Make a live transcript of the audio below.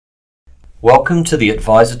Welcome to the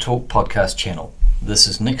Advisor Talk podcast channel. This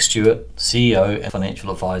is Nick Stewart, CEO and Financial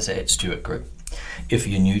Advisor at Stewart Group. If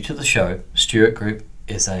you're new to the show, Stewart Group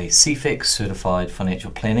is a CFAX certified financial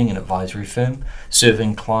planning and advisory firm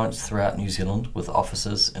serving clients throughout New Zealand with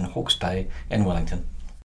offices in Hawke's Bay and Wellington.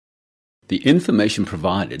 The information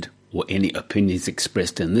provided or any opinions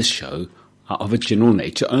expressed in this show are of a general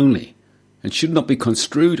nature only and should not be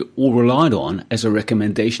construed or relied on as a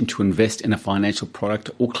recommendation to invest in a financial product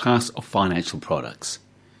or class of financial products.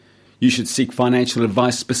 You should seek financial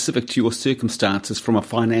advice specific to your circumstances from a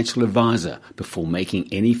financial advisor before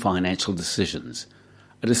making any financial decisions.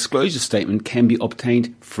 A disclosure statement can be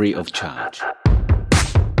obtained free of charge.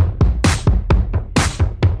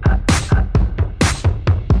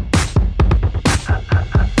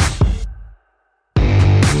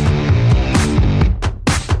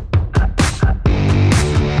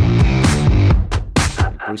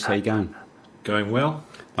 Bruce, how you going? Going well.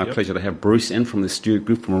 My pleasure to have Bruce in from the Stewart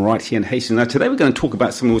Group from right here in Hastings. Now, today we're going to talk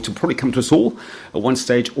about something which will probably come to us all at one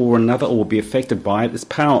stage or another, or will be affected by it. It's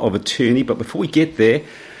power of attorney. But before we get there,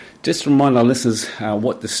 just remind our listeners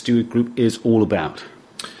what the Stewart Group is all about.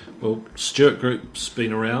 Well, Stewart Group's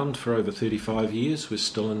been around for over 35 years. We're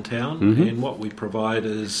still in town, and what we provide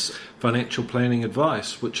is financial planning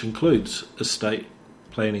advice, which includes estate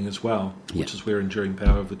planning as well, which is where enduring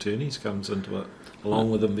power of attorneys comes into it,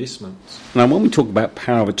 along with investments. Now, when we talk about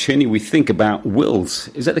power of attorney, we think about wills.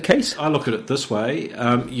 Is that the case? I look at it this way.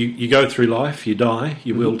 You go through life, you die,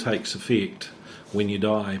 your will takes effect when you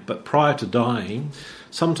die. But prior to dying,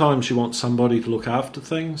 sometimes you want somebody to look after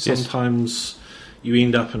things. Yes. Sometimes you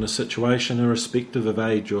end up in a situation, irrespective of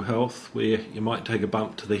age or health, where you might take a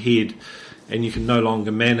bump to the head and you can no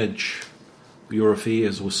longer manage your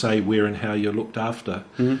affairs or say where and how you're looked after.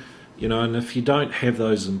 You know, and if you don't have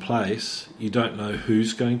those in place, you don't know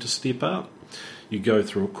who's going to step up. You go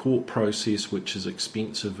through a court process which is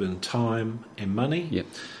expensive in time and money. Yep.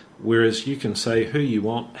 Whereas you can say who you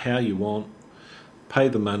want, how you want, pay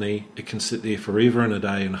the money, it can sit there forever and a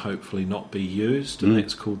day and hopefully not be used, and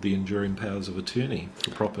that's called the enduring powers of attorney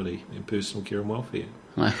for property and personal care and welfare.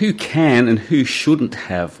 Now, who can and who shouldn't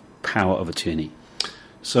have power of attorney?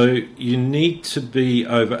 So you need to be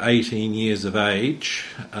over 18 years of age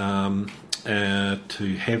to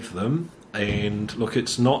have them. And look,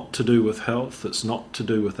 it's not to do with health, it's not to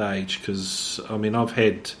do with age, because I mean I've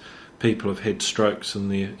had people who've had strokes in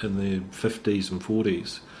their 50s and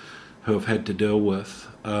 40s who have had to deal with.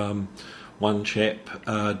 One chap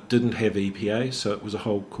didn't have EPA, so it was a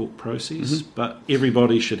whole court process, but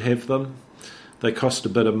everybody should have them. They cost a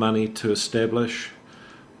bit of money to establish,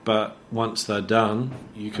 but once they're done,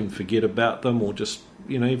 you can forget about them, or just,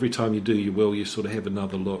 you know, every time you do your will, you sort of have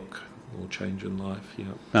another look or change in life.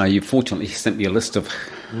 Now, you fortunately sent me a list of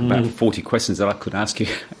about 40 questions that I could ask you.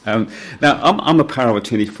 Now, I'm a power of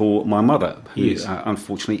attorney for my mother, who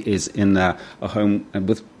unfortunately is in a home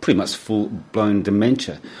with pretty much full-blown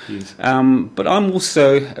dementia. Yes. But I'm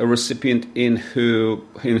also a recipient in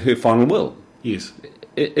her final will. Yes.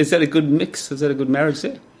 Is that a good mix? Is that a good marriage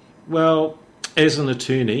there? Well, as an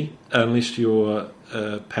attorney, unless your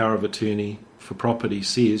power of attorney for property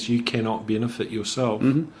says you cannot benefit yourself,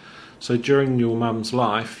 so during your mum's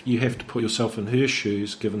life, you have to put yourself in her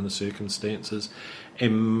shoes, given the circumstances,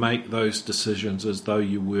 and make those decisions as though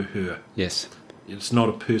you were her. Yes. It's not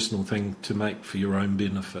a personal thing to make for your own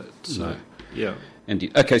benefit. So, No. yeah.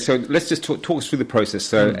 Indeed. Okay, so let's just talk us through the process.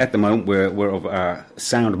 So at the moment, we're of a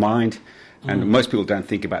sound mind. And most people don't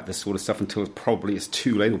think about this sort of stuff until it's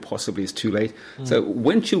too late, or possibly it's too late. So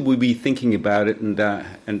when should we be thinking about it,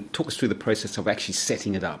 and talk us through the process of actually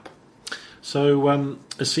setting it up? So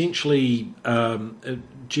essentially,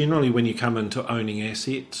 generally when you come into owning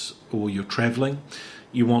assets or you're travelling,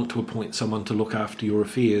 you want to appoint someone to look after your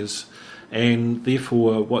affairs. And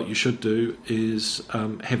therefore what you should do is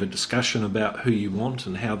have a discussion about who you want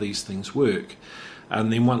and how these things work.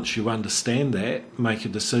 And then once you understand that, make a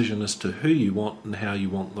decision as to who you want and how you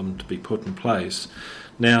want them to be put in place.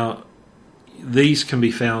 Now, these can be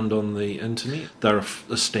found on the internet. They're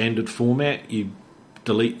a standard format. You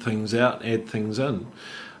delete things out, add things in.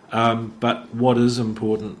 But what is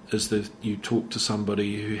important is that you talk to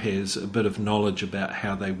somebody who has a bit of knowledge about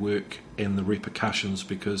how they work and the repercussions,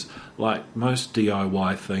 because like most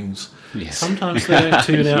DIY things, sometimes they don't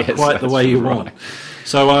turn out quite the way you want.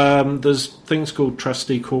 So there's things called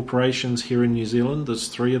trustee corporations here in New Zealand. There's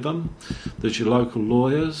 3 of them. There's your local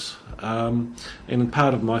lawyers. And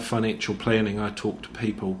part of my financial planning, I talk to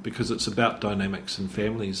people because it's about dynamics and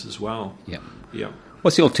families as well. Yeah.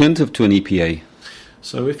 What's the alternative to an EPA?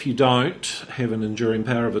 So if you don't have an enduring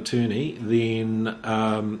power of attorney, then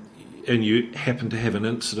and you happen to have an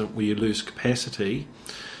incident where you lose capacity,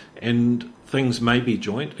 and things may be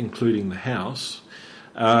joint, including the house,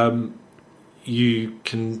 you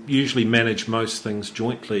can usually manage most things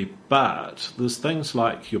jointly, but there's things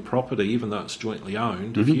like your property, even though it's jointly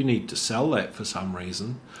owned, if you need to sell that for some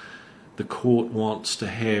reason, the court wants to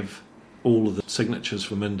have all of the signatures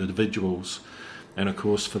from individuals, and of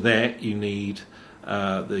course for that you need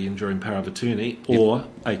the enduring power of attorney or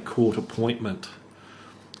a court appointment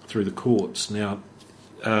through the courts. Now,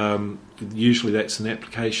 usually that's an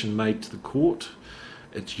application made to the court.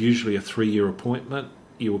 It's usually a 3-year appointment.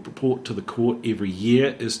 You will report to the court every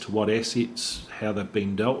year as to what assets, how they've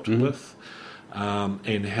been dealt with,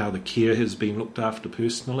 and how the care has been looked after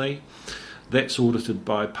personally. That's audited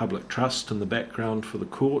by Public Trust in the background for the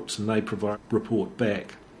courts, and they provide a report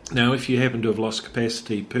back. Now, if you happen to have lost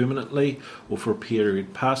capacity permanently or for a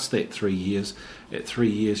period past that 3 years, at 3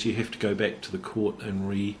 years you have to go back to the court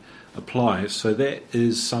and reapply. So that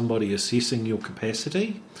is somebody assessing your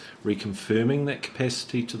capacity, reconfirming that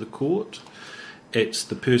capacity to the court. It's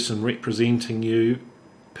the person representing you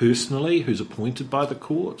personally who's appointed by the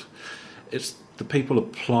court. It's the people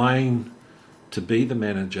applying to be the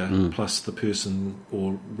manager plus the person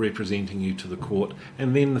or representing you to the court,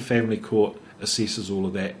 and then the family court assesses all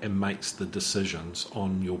of that and makes the decisions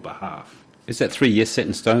on your behalf. Is that 3 years set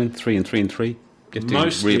in stone? 3 and 3 and 3?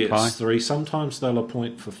 Mostly it's 3. Sometimes they'll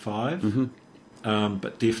appoint for 5,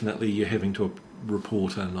 but definitely you're having to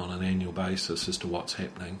report in on an annual basis as to what's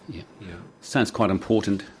happening. Yeah. Sounds quite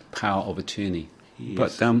important, power of attorney.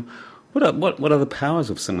 Yes. But what are the powers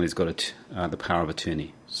of someone who's got the power of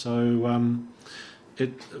attorney? So,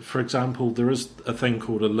 for example, there is a thing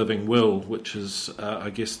called a living will, which is, I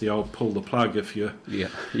guess, the old pull the plug if you're...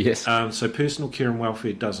 Yes. So personal care and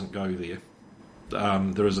welfare doesn't go there.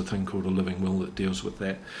 There is a thing called a living will that deals with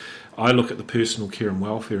that. I look at the personal care and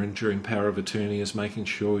welfare enduring power of attorney as making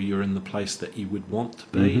sure you're in the place that you would want to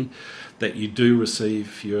be, that you do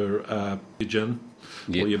receive your gin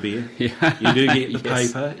or your beer, you do get the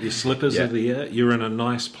paper, your slippers are there, you're in a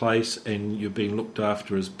nice place and you're being looked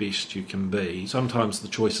after as best you can be. Sometimes the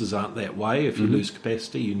choices aren't that way. If you lose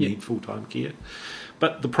capacity, you need full-time care.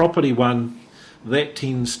 But the property one, that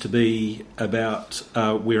tends to be about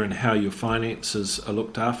where and how your finances are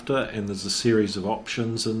looked after, and there's a series of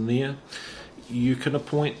options in there. You can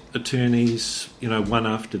appoint attorneys, one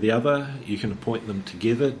after the other. You can appoint them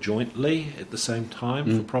together, jointly, at the same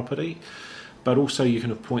time for property. But also you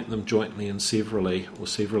can appoint them jointly and severally.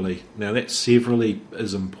 Now that severally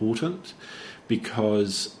is important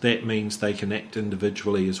because that means they can act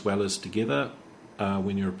individually as well as together.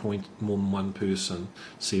 When you appoint more than one person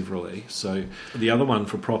severally. So the other one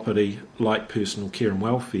for property, like personal care and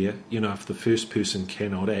welfare, if the first person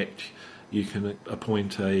cannot act, you can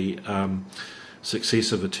appoint a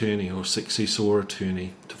successive attorney or successor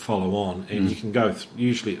attorney to follow on, and you can go,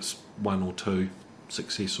 usually it's 1 or 2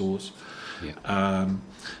 successors.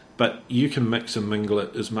 But you can mix and mingle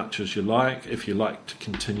it as much as you like. If you like to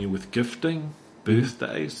continue with gifting,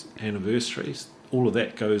 birthdays, anniversaries, all of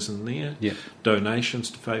that goes in there.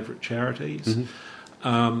 Donations to favourite charities.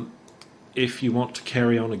 If you want to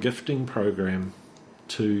carry on a gifting program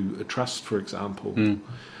to a trust, for example,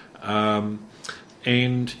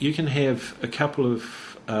 and you can have a couple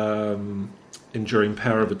of enduring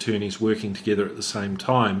power of attorneys working together at the same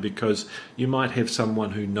time, because you might have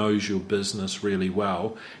someone who knows your business really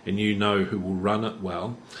well and who will run it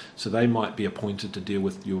well, so they might be appointed to deal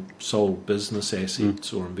with your sole business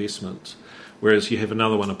assets or investments, whereas you have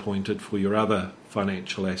another one appointed for your other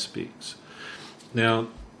financial aspects. Now,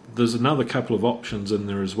 there's another couple of options in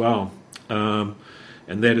there as well, and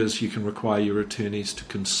that is you can require your attorneys to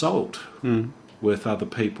consult with other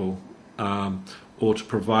people or to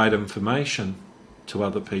provide information to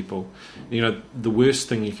other people. The worst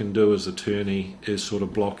thing you can do as attorney is sort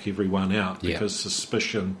of block everyone out because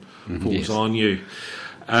suspicion falls on you.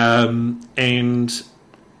 And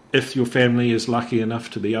if your family is lucky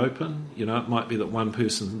enough to be open, it might be that one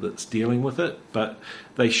person that's dealing with it, but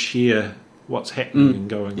they share what's happening and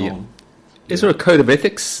going on. Is there a code of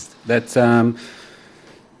ethics that's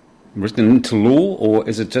written into law, or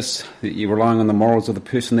is it just that you're relying on the morals of the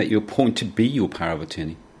person that you appoint to be your power of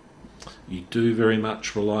attorney? You do very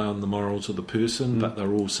much rely on the morals of the person, but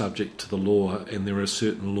they're all subject to the law, and there are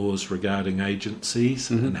certain laws regarding agencies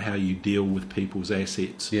and how you deal with people's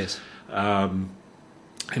assets.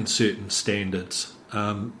 And certain standards.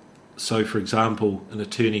 So, for example, an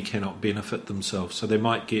attorney cannot benefit themselves. So they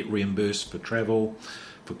might get reimbursed for travel,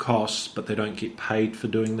 for costs, but they don't get paid for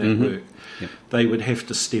doing that work. They would have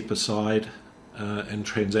to step aside in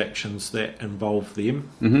transactions that involve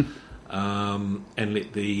them. and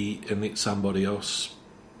let somebody else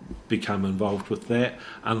become involved with that,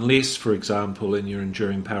 unless, for example, in your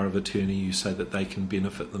enduring power of attorney, you say that they can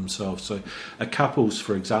benefit themselves. So, a couple's,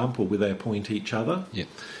 for example, where they appoint each other. Yeah.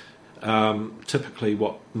 Typically,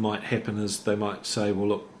 what might happen is they might say, "Well,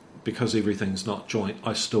 look, because everything's not joint,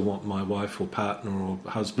 I still want my wife or partner or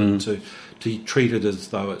husband to treat it as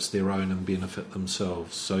though it's their own and benefit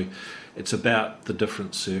themselves." So it's about the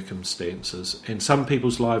different circumstances. And some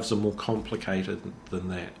people's lives are more complicated than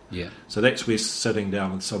that. Yeah. So that's where sitting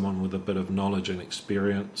down with someone with a bit of knowledge and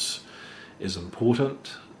experience is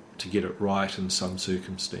important to get it right in some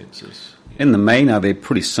circumstances. In the main, are they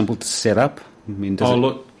pretty simple to set up? I mean,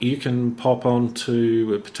 Look, you can pop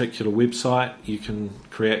onto a particular website, you can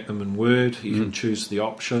create them in Word, you can choose the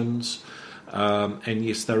options, and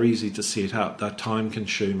yes, they're easy to set up. They're time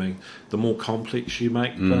consuming. The more complex you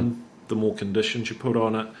make them, the more conditions you put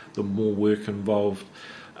on it, the more work involved.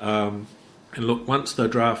 And look, once they're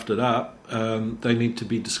drafted up, they need to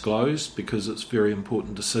be disclosed, because it's a very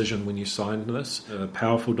important decision when you sign this. A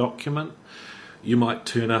powerful document. You might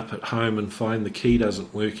turn up at home and find the key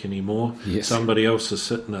doesn't work anymore. Yes. Somebody else is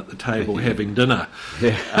sitting at the table having dinner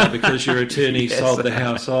Yeah. because your attorney sold the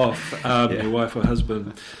house off, your wife or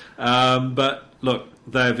husband. But look,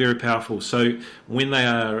 they're very powerful. So when they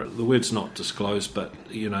are, the word's not disclosed, but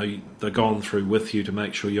they're gone through with you to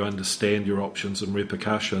make sure you understand your options and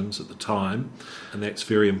repercussions at the time, and that's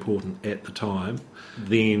very important at the time.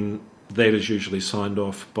 Then that is usually signed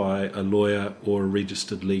off by a lawyer or a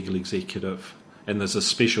registered legal executive. And there's a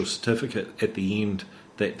special certificate at the end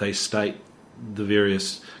that they state the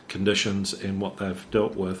various conditions and what they've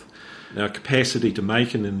dealt with. Now, capacity to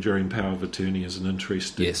make an enduring power of attorney is an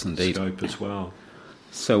interesting scope as well.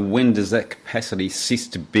 So when does that capacity cease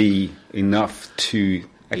to be enough to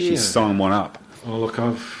actually sign one up? Well, look,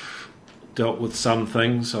 I've dealt with some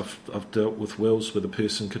things. I've dealt with wills where the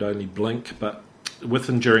person could only blink, but with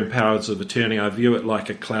enduring powers of attorney, I view it like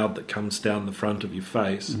a cloud that comes down the front of your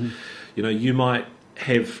face. You might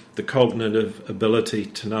have the cognitive ability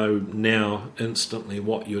to know now instantly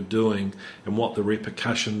what you're doing and what the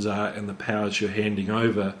repercussions are and the powers you're handing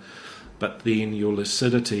over, but then your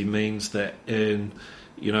lucidity means that in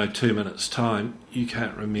 2 minutes time you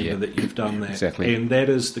can't remember that you've done that. Exactly. And that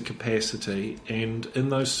is the capacity. And in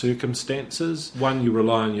those circumstances, one, you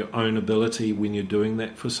rely on your own ability when you're doing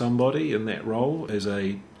that for somebody in that role as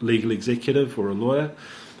a legal executive or a lawyer,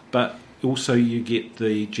 but also you get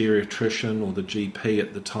the geriatrician or the GP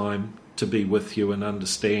at the time to be with you and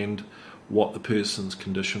understand what the person's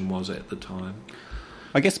condition was at the time.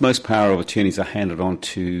 I guess most power of attorneys are handed on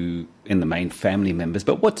to, in the main, family members.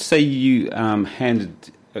 But what say you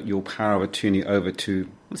handed your power of attorney over to,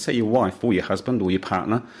 let's say, your wife or your husband or your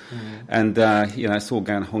partner, and it's all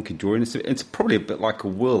going honky-dory, and it's probably a bit like a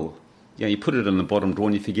will. You put it in the bottom drawer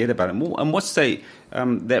and you forget about it. And what say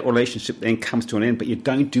that relationship then comes to an end, but you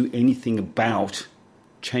don't do anything about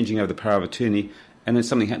changing over the power of attorney, and then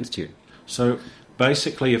something happens to you? So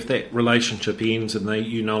basically, if that relationship ends and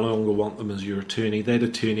you no longer want them as your attorney, that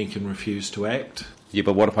attorney can refuse to act. Yeah,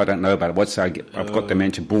 but what if I don't know about it? What say I've got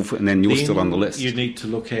dementia, and then you're still on the list? You need to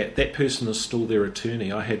look at that person is still their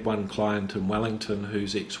attorney. I had one client in Wellington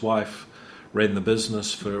whose ex-wife ran the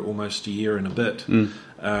business for almost a year and a bit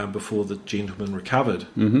before the gentleman recovered.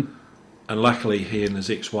 And luckily he and his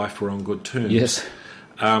ex-wife were on good terms. Yes.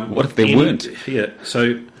 What if they weren't? Yeah.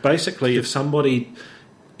 So basically, if somebody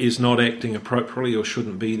is not acting appropriately or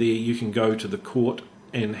shouldn't be there, you can go to the court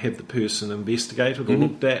and have the person investigated or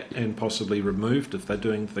looked at and possibly removed if they're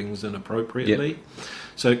doing things inappropriately. Yep.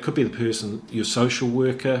 So it could be the person, your social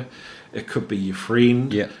worker, it could be your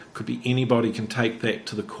friend, it could be anybody can take that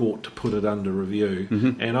to the court to put it under review.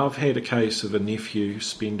 And I've had a case of a nephew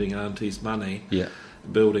spending auntie's money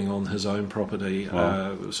building on his own property,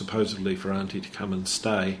 supposedly for auntie to come and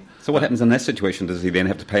stay. So what happens in that situation? Does he then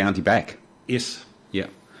have to pay auntie back? Yes. Yeah.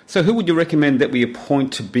 So who would you recommend that we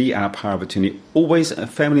appoint to be our power of attorney? Always a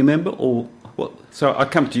family member, or what? So I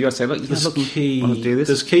come to you, I say, look, there's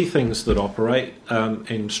key things that operate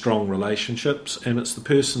in strong relationships, and it's the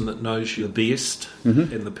person that knows you the best and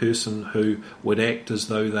the person who would act as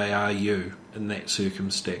though they are you in that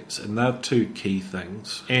circumstance. And they're two key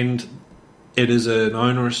things. And it is an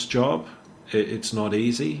onerous job. It's not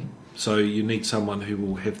easy. So you need someone who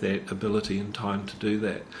will have that ability and time to do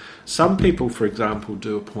that. Some people, for example,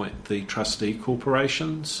 do appoint the trustee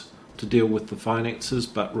corporations to deal with the finances,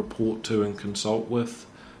 but report to and consult with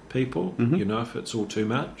people, if it's all too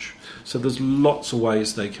much. So there's lots of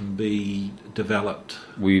ways they can be developed.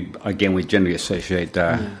 We generally associate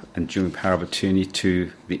enduring power of attorney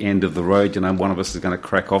to the end of the road. One of us is going to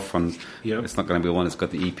crack off, and it's not going to be the one that's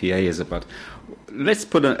got the EPA, is it? But let's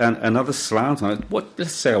put another slant on it.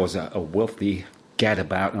 Let's say I was a wealthy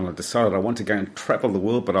gadabout, and I decided I want to go and travel the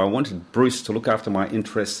world, but I wanted Bruce to look after my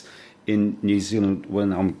interests in New Zealand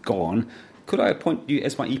when I'm gone. Could I appoint you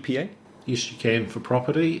as my EPA? Yes, you can for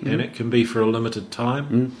property, and it can be for a limited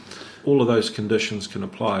time. All of those conditions can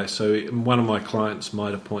apply. So one of my clients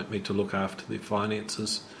might appoint me to look after their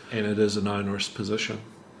finances, and it is an onerous position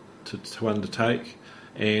to undertake.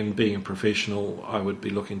 And being a professional, I would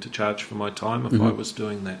be looking to charge for my time if I was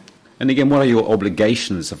doing that. And again, what are your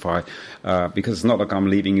obligations because it's not like I'm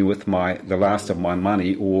leaving you with the last of my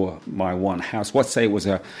money or my one house. What say it was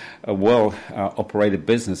a well operated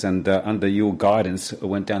business, and under your guidance it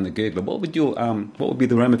went down the gurgler. What would be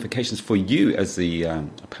the ramifications for you as the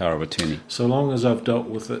power of attorney? So long as I've dealt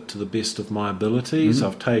with it to the best of my abilities,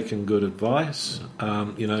 I've taken good advice.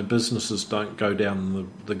 Businesses don't go down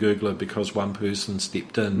the gurgler because one person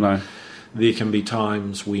stepped in. No. There can be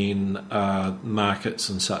times when markets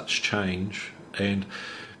and such change, and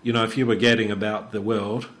if you were gadding about the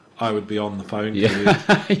world, I would be on the phone to you.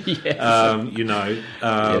 Yes.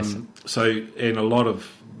 Yes. So, and a lot of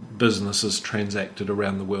businesses transacted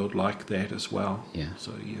around the world like that as well. Yeah.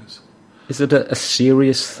 So yes. Is it a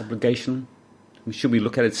serious obligation? Should we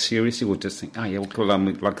look at it seriously, or just think,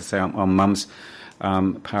 like I say, I'm mum's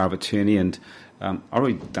power of attorney, and I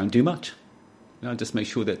really don't do much. Just make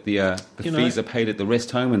sure that the fees are paid at the rest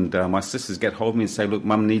home, and my sisters get hold of me and say, look,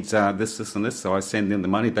 mum needs this and this, so I send them the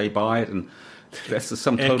money, they buy it, and that's the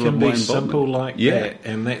sum total of my involvement. It can be simple like that,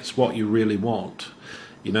 and that's what you really want.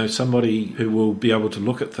 Somebody who will be able to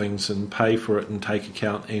look at things and pay for it and take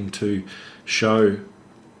account, and to show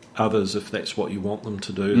others, if that's what you want them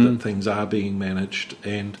to do, that things are being managed.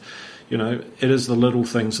 And it is the little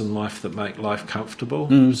things in life that make life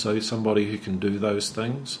comfortable. So somebody who can do those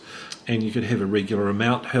things, and you could have a regular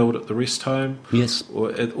amount held at the rest home. Yes.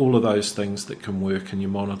 Or all of those things that can work, and you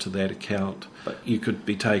monitor that account. But you could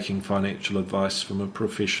be taking financial advice from a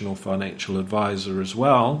professional financial advisor as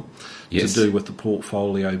well, to do with the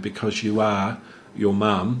portfolio, because you are your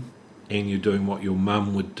mum and you're doing what your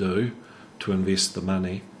mum would do to invest the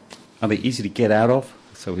money. Are they easy to get out of?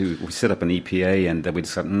 So we set up an EPA, and we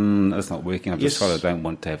decided, that's not working. I've decided I don't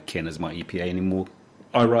want to have Ken as my EPA anymore.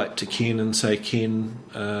 I write to Ken and say, Ken,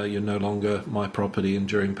 you're no longer my property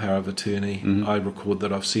enduring power of attorney. I record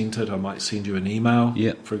that I've sent it. I might send you an email,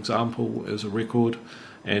 for example, as a record,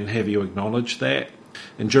 and have you acknowledge that.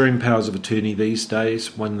 Enduring powers of attorney these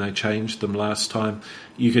days, when they changed them last time,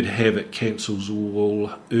 you could have it cancels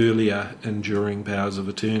all earlier enduring powers of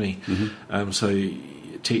attorney. So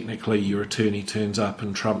technically your attorney turns up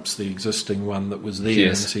and trumps the existing one that was there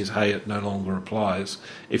and says, hey, it no longer applies,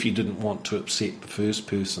 if you didn't want to upset the first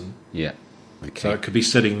person. Yeah. Okay. So it could be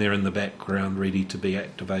sitting there in the background ready to be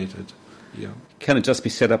activated. Yeah. Can it just be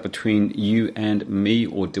set up between you and me,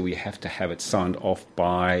 or do we have to have it signed off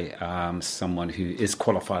by someone who is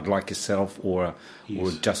qualified like yourself, or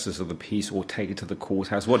a justice of the peace, or take it to the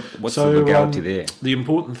courthouse? What's the legality there? The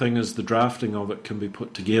important thing is the drafting of it can be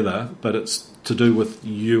put together, but it's to do with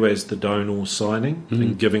you as the donor signing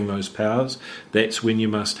and giving those powers. That's when you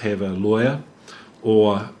must have a lawyer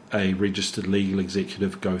or a registered legal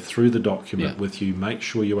executive go through the document with you, make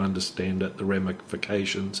sure you understand it, the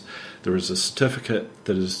ramifications. There is a certificate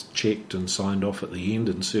that is checked and signed off at the end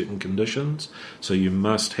in certain conditions, so you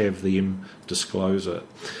must have them disclose it.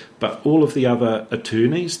 But all of the other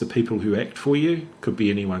attorneys, the people who act for you, could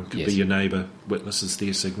be anyone, could be your neighbour, witnesses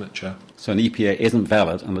their signature. So an EPA isn't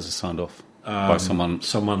valid unless it's signed off by someone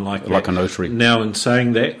like a notary. Now, in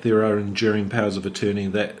saying that, there are enduring powers of attorney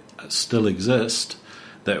that still exist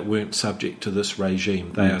that weren't subject to this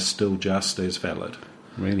regime. They are still just as valid.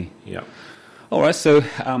 Really? Yeah. All right, so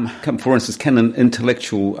for instance, can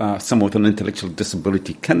someone with an intellectual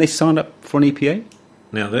disability, can they sign up for an EPA?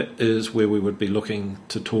 Now, that is where we would be looking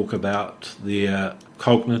to talk about their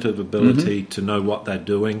cognitive ability to know what they're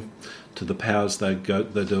doing, to the powers they're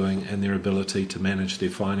doing, and their ability to manage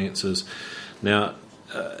their finances. Now,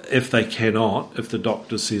 if the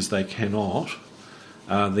doctor says they cannot,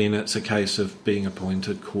 then it's a case of being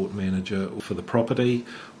appointed court manager for the property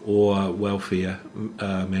or welfare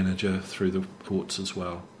manager through the courts as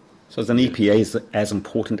well. So is an EPA as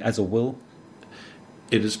important as a will?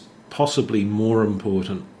 It is possibly more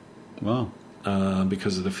important. Wow.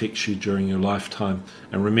 because it affects you during your lifetime.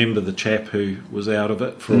 And remember the chap who was out of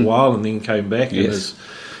it for a while and then came back, and his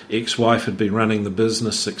ex-wife had been running the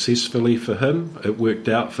business successfully for him. It worked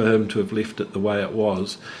out for him to have left it the way it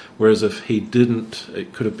was, whereas if he didn't,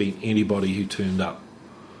 it could have been anybody who turned up.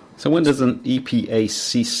 So when does an EPA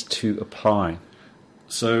cease to apply?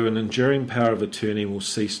 So an enduring power of attorney will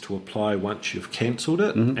cease to apply once you've cancelled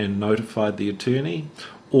it and notified the attorney,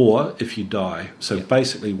 or if you die. So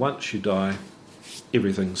basically, once you die,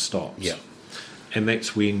 everything stops. Yeah. And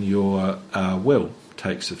that's when your will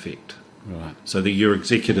takes effect. Right. So that your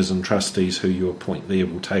executors and trustees who you appoint there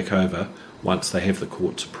will take over once they have the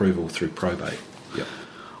court's approval through probate. Yep.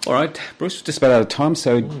 All right, Bruce, we're just about out of time,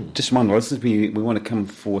 so just remind listeners, we want to come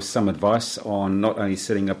for some advice on not only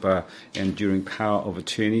setting up an enduring power of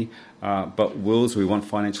attorney, but wills. We want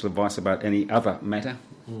financial advice about any other matter.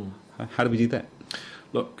 How do we do that?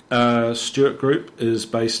 Look, Stewart Group is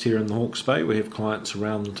based here in the Hawke's Bay. We have clients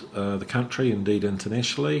around the country, indeed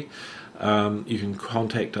internationally. You can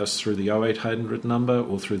contact us through the 0800 number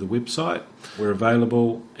or through the website. We're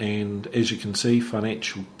available, and as you can see,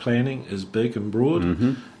 financial planning is big and broad,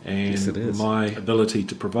 and Yes, it is. my ability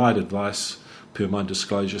to provide advice per my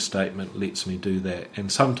disclosure statement lets me do that.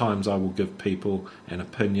 And sometimes I will give people an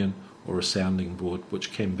opinion or a sounding board,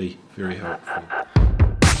 which can be very helpful.